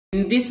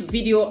In this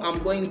video,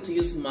 I'm going to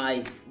use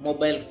my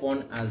mobile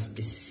phone as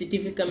the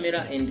CCTV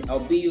camera, and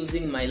I'll be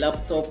using my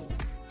laptop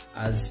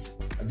as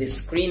the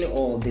screen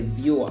or the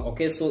viewer.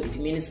 Okay, so it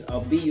means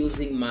I'll be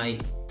using my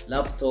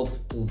laptop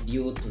to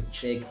view, to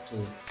check, to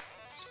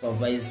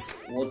supervise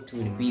what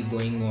will be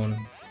going on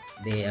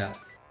there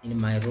in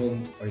my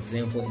room, for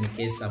example, in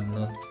case I'm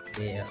not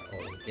there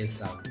or in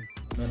case I'm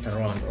not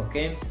around.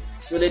 Okay,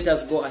 so let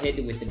us go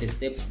ahead with the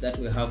steps that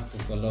we have to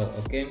follow.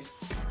 Okay,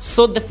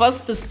 so the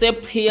first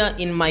step here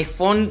in my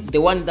phone, the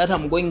one that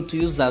I'm going to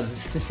use as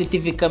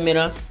CCTV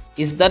camera,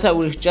 is that I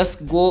will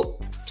just go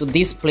to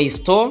this Play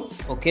Store.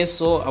 Okay,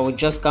 so I will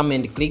just come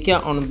and click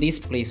here on this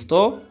Play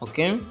Store.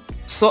 Okay,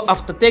 so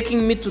after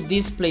taking me to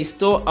this Play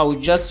Store, I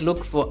will just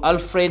look for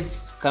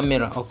Alfred's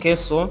camera. Okay,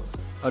 so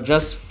I'll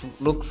just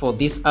look for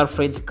this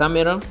Alfred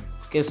camera.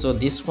 Okay, so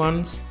this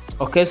one's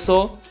okay,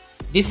 so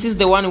this is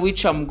the one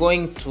which I'm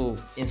going to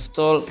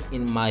install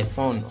in my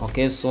phone.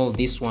 Okay, so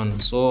this one,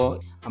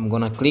 so I'm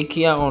gonna click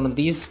here on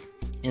this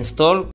install.